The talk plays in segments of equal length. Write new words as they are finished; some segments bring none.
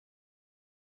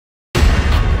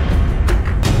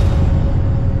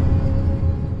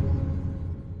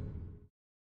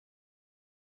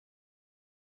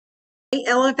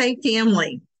LFA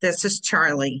family, this is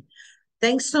Charlie.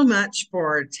 Thanks so much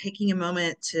for taking a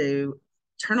moment to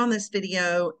turn on this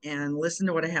video and listen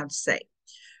to what I have to say.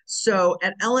 So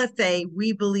at LFA,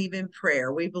 we believe in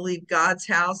prayer. We believe God's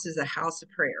house is a house of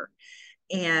prayer.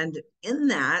 And in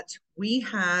that, we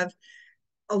have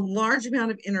a large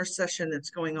amount of intercession that's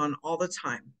going on all the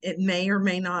time. It may or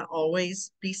may not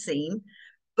always be seen,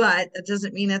 but it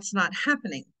doesn't mean it's not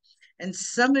happening. And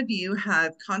some of you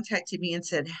have contacted me and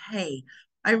said, hey,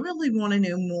 I really want to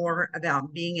know more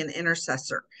about being an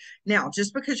intercessor. Now,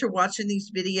 just because you're watching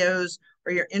these videos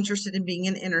or you're interested in being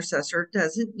an intercessor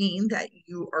doesn't mean that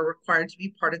you are required to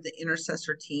be part of the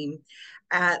intercessor team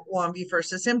at Longview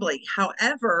First Assembly.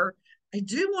 However, I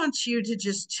do want you to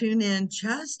just tune in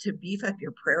just to beef up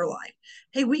your prayer life.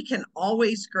 Hey, we can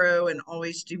always grow and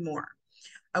always do more.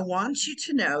 I want you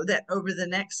to know that over the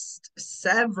next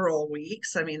several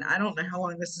weeks, I mean, I don't know how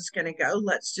long this is going to go.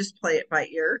 Let's just play it by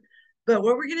ear. But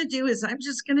what we're going to do is I'm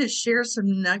just going to share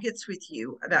some nuggets with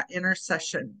you about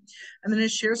intercession. I'm going to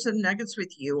share some nuggets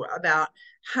with you about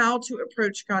how to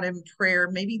approach God in prayer,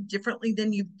 maybe differently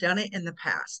than you've done it in the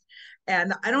past.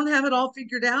 And I don't have it all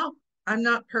figured out. I'm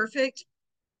not perfect,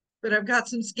 but I've got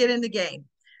some skin in the game.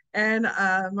 And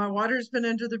my water's been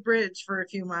under the bridge for a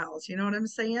few miles. You know what I'm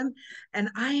saying? And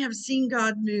I have seen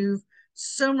God move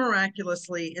so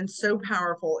miraculously and so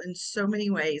powerful in so many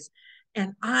ways.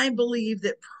 And I believe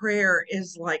that prayer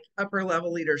is like upper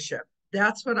level leadership.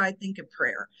 That's what I think of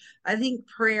prayer. I think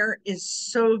prayer is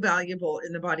so valuable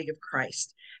in the body of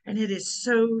Christ. And it is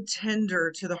so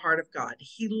tender to the heart of God.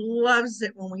 He loves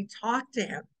it when we talk to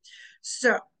him.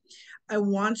 So I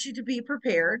want you to be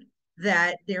prepared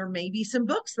that there may be some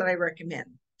books that I recommend.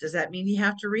 Does that mean you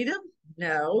have to read them?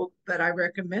 No, but I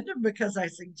recommend them because I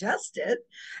suggest it.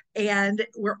 And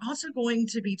we're also going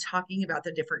to be talking about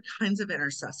the different kinds of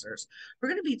intercessors. We're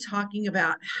going to be talking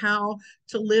about how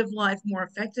to live life more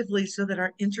effectively so that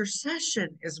our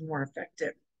intercession is more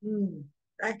effective.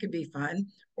 That could be fun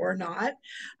or not.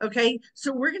 Okay,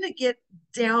 so we're going to get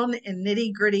down and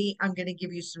nitty gritty. I'm going to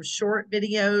give you some short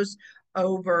videos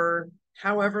over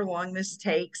however long this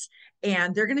takes.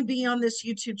 And they're going to be on this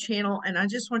YouTube channel. And I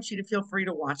just want you to feel free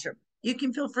to watch them. You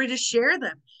can feel free to share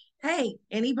them. Hey,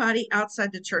 anybody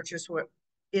outside the church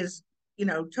is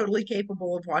totally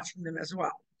capable of watching them as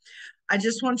well. I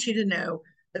just want you to know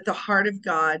that the heart of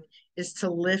God is to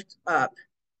lift up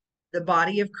the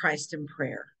body of Christ in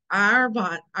prayer. Our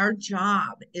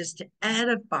job is to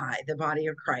edify the body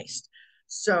of Christ.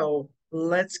 So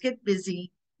let's get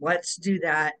busy. Let's do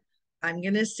that. I'm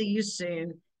going to see you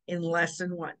soon in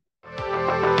lesson 1.